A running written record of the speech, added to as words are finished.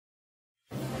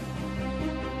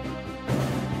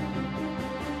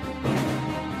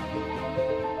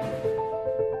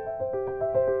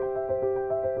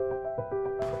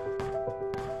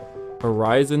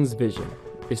Horizon's vision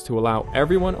is to allow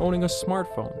everyone owning a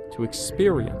smartphone to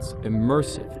experience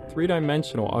immersive,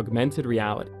 three-dimensional augmented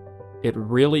reality. It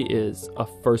really is a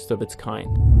first of its kind.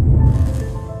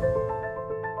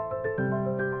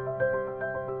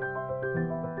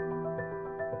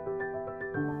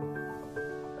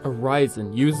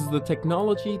 Horizon uses the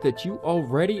technology that you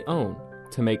already own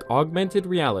to make augmented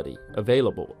reality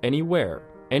available anywhere,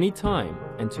 anytime,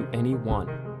 and to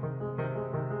anyone.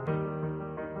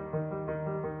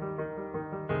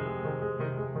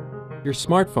 Your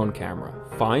smartphone camera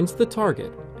finds the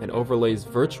target and overlays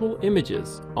virtual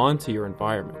images onto your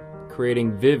environment,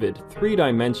 creating vivid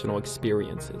three-dimensional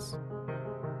experiences.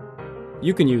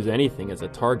 You can use anything as a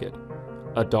target: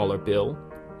 a dollar bill,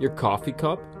 your coffee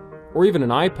cup, or even an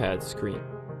iPad screen.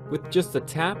 With just a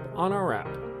tap on our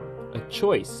app, a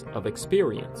choice of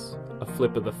experience, a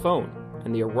flip of the phone,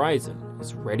 and the Horizon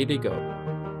is ready to go.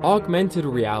 Augmented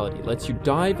reality lets you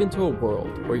dive into a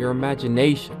world where your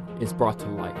imagination is brought to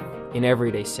life. In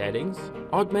everyday settings,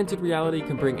 augmented reality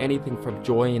can bring anything from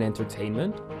joy and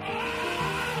entertainment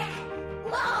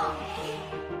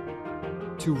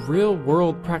to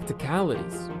real-world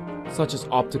practicalities, such as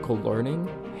optical learning,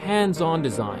 hands-on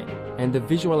design, and the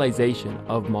visualization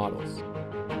of models.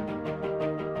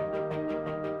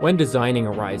 When designing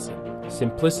Horizon,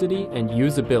 simplicity and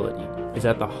usability is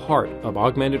at the heart of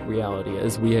augmented reality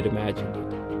as we had imagined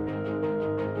it.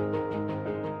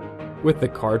 With the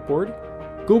cardboard,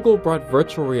 Google brought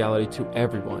virtual reality to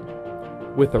everyone.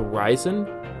 With Horizon,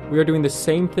 we are doing the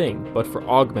same thing but for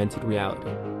augmented reality.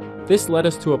 This led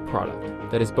us to a product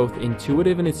that is both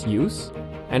intuitive in its use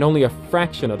and only a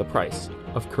fraction of the price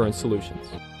of current solutions.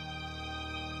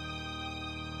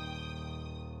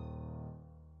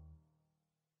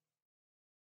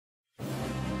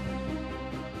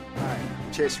 Hi,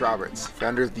 I'm Chase Roberts,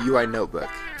 founder of the UI Notebook.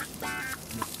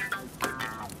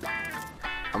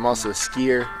 I'm also a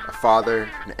skier, a father,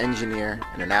 an engineer,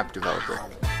 and an app developer.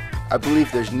 I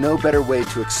believe there's no better way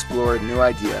to explore a new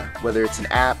idea, whether it's an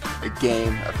app, a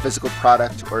game, a physical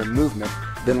product, or a movement,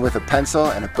 than with a pencil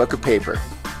and a book of paper.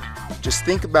 Just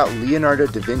think about Leonardo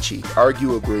da Vinci,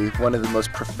 arguably one of the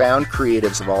most profound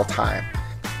creatives of all time.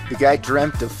 The guy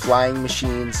dreamt of flying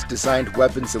machines, designed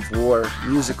weapons of war,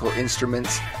 musical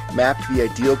instruments, mapped the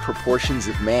ideal proportions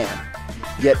of man.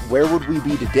 Yet where would we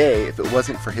be today if it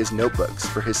wasn't for his notebooks,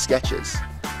 for his sketches?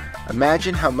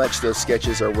 Imagine how much those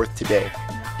sketches are worth today.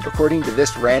 According to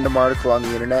this random article on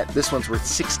the internet, this one's worth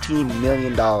 $16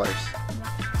 million.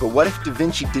 But what if Da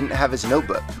Vinci didn't have his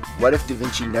notebook? What if Da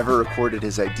Vinci never recorded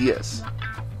his ideas?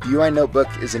 The UI Notebook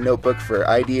is a notebook for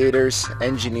ideators,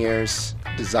 engineers,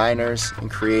 designers,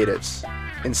 and creatives.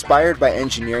 Inspired by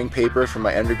engineering paper from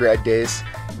my undergrad days,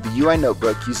 the UI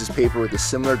Notebook uses paper with a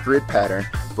similar grid pattern,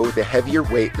 but with a heavier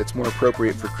weight that's more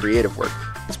appropriate for creative work.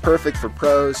 It's perfect for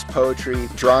prose, poetry,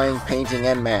 drawing, painting,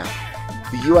 and math.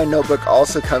 The UI Notebook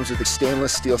also comes with a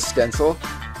stainless steel stencil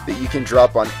that you can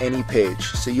drop on any page,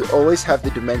 so you always have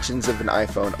the dimensions of an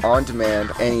iPhone on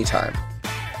demand anytime.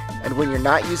 And when you're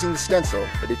not using the stencil,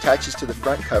 it attaches to the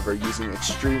front cover using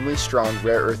extremely strong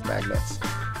rare earth magnets,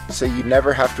 so you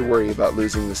never have to worry about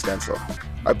losing the stencil.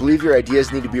 I believe your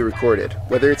ideas need to be recorded,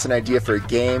 whether it's an idea for a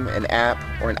game, an app,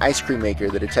 or an ice cream maker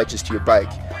that attaches to your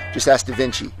bike. Just ask Da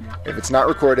Vinci. If it's not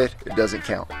recorded, it doesn't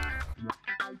count.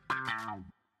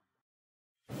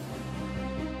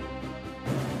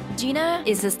 Gina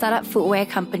is a startup footwear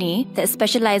company that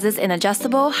specializes in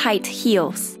adjustable height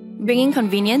heels, bringing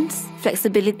convenience,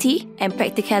 flexibility, and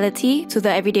practicality to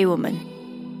the everyday woman.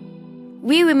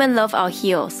 We women love our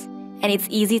heels, and it's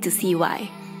easy to see why.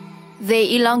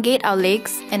 They elongate our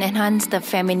legs and enhance the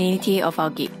femininity of our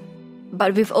gait.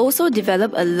 But we've also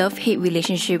developed a love-hate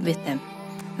relationship with them.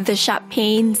 The sharp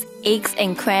pains, aches,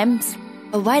 and cramps,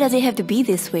 but why does it have to be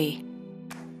this way?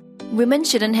 Women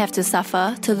shouldn't have to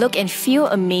suffer to look and feel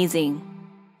amazing.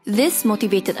 This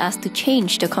motivated us to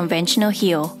change the conventional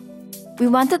heel. We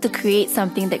wanted to create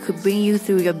something that could bring you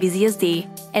through your busiest day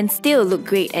and still look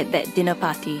great at that dinner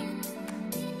party.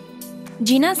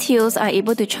 Gina's heels are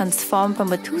able to transform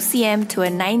from a 2cm to a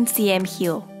 9cm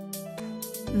heel.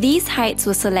 These heights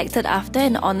were selected after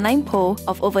an online poll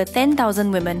of over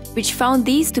 10,000 women, which found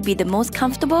these to be the most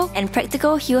comfortable and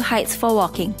practical heel heights for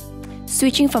walking.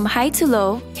 Switching from high to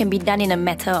low can be done in a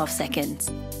matter of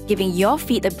seconds, giving your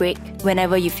feet a break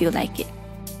whenever you feel like it.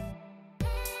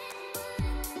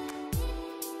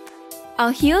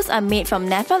 Our heels are made from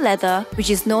nappa leather, which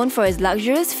is known for its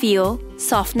luxurious feel,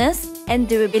 softness, and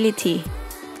durability.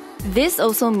 This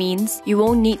also means you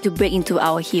won't need to break into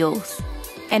our heels.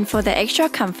 And for the extra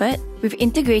comfort, we've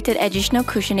integrated additional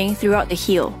cushioning throughout the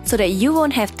heel so that you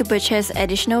won't have to purchase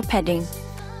additional padding.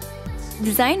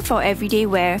 Designed for everyday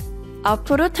wear, our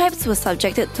prototypes were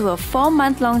subjected to a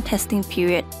 4-month-long testing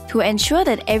period to ensure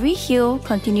that every heel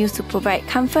continues to provide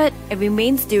comfort and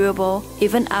remains durable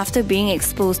even after being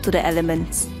exposed to the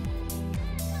elements.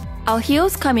 Our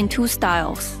heels come in 2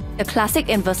 styles, the classic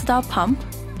and versatile pump,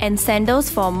 and sandals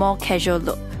for a more casual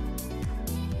look.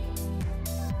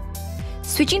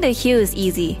 Switching the heel is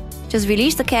easy. Just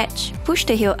release the catch, push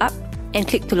the heel up, and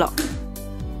click to lock.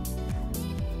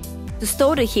 To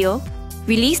stow the heel,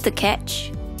 release the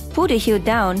catch, pull the heel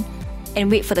down, and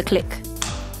wait for the click.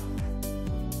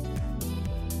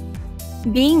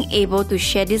 Being able to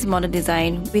share this modern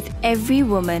design with every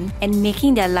woman and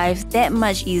making their lives that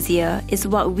much easier is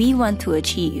what we want to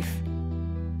achieve.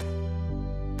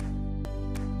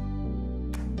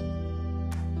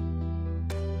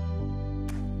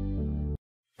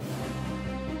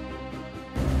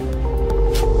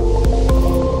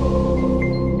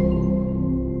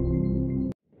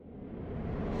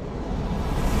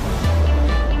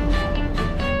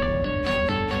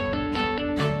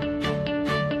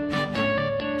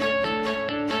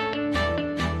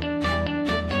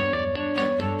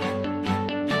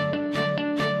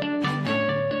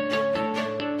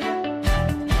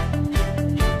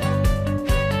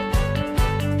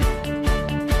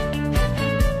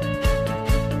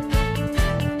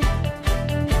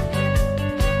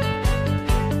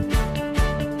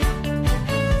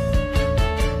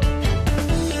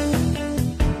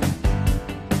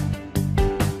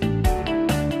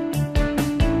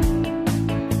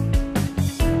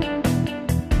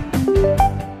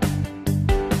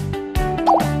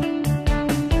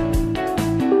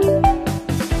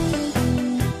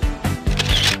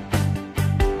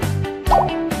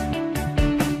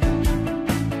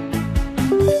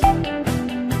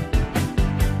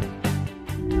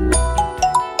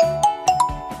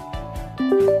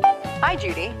 Hi,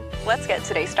 Judy. Let's get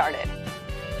today started.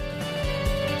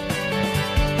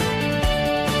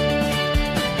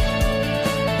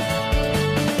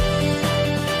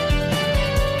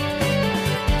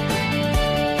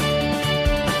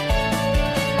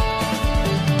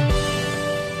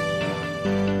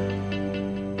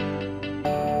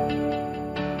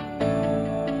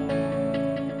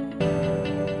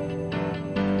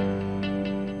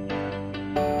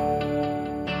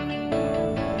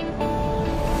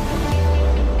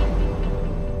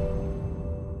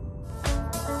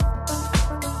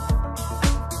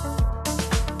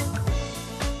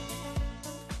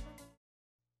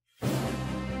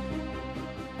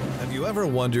 Have you ever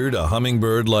wondered a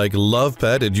hummingbird-like love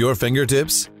pet at your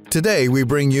fingertips? Today we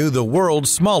bring you the world's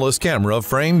smallest camera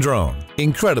frame drone,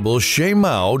 incredible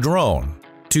Shimao drone.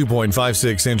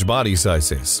 2.56-inch body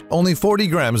sizes, only 40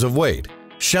 grams of weight.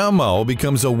 Shimao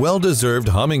becomes a well-deserved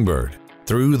hummingbird.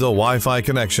 Through the Wi-Fi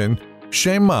connection,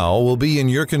 Shimao will be in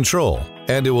your control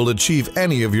and it will achieve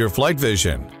any of your flight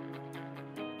vision.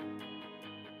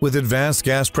 With advanced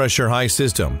gas pressure high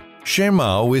system,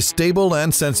 Shimao is stable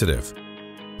and sensitive.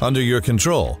 Under your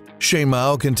control,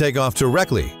 Shimao can take off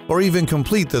directly or even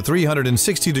complete the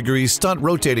 360-degree stunt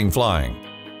rotating flying.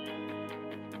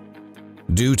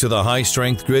 Due to the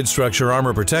high-strength grid structure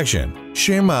armor protection,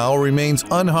 Shimao remains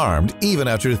unharmed even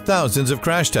after thousands of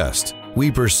crash tests. We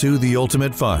pursue the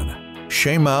ultimate fun.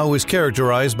 Shimao is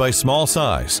characterized by small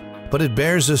size, but it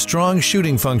bears a strong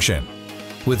shooting function.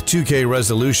 With 2K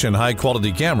resolution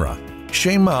high-quality camera,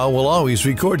 Shimao will always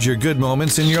record your good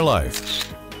moments in your life.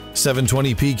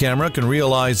 720p camera can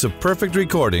realize a perfect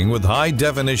recording with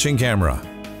high-definition camera.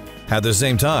 At the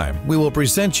same time, we will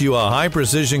present you a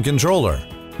high-precision controller.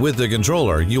 With the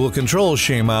controller, you will control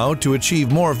Shimao to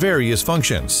achieve more various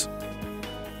functions.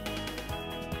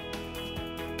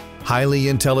 Highly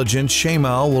intelligent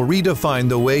Shimao will redefine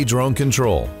the way drone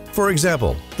control. For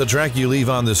example, the track you leave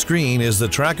on the screen is the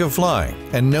track of flying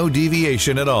and no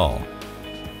deviation at all.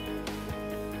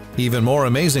 Even more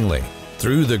amazingly,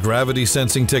 through the gravity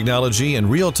sensing technology and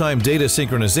real-time data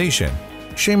synchronization,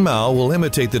 Shimao will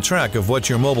imitate the track of what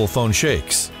your mobile phone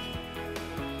shakes.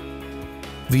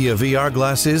 Via VR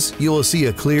glasses, you will see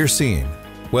a clear scene,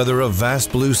 whether a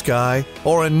vast blue sky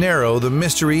or a narrow the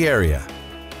mystery area.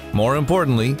 More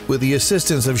importantly, with the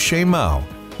assistance of Shimao,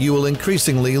 you will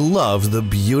increasingly love the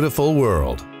beautiful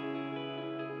world.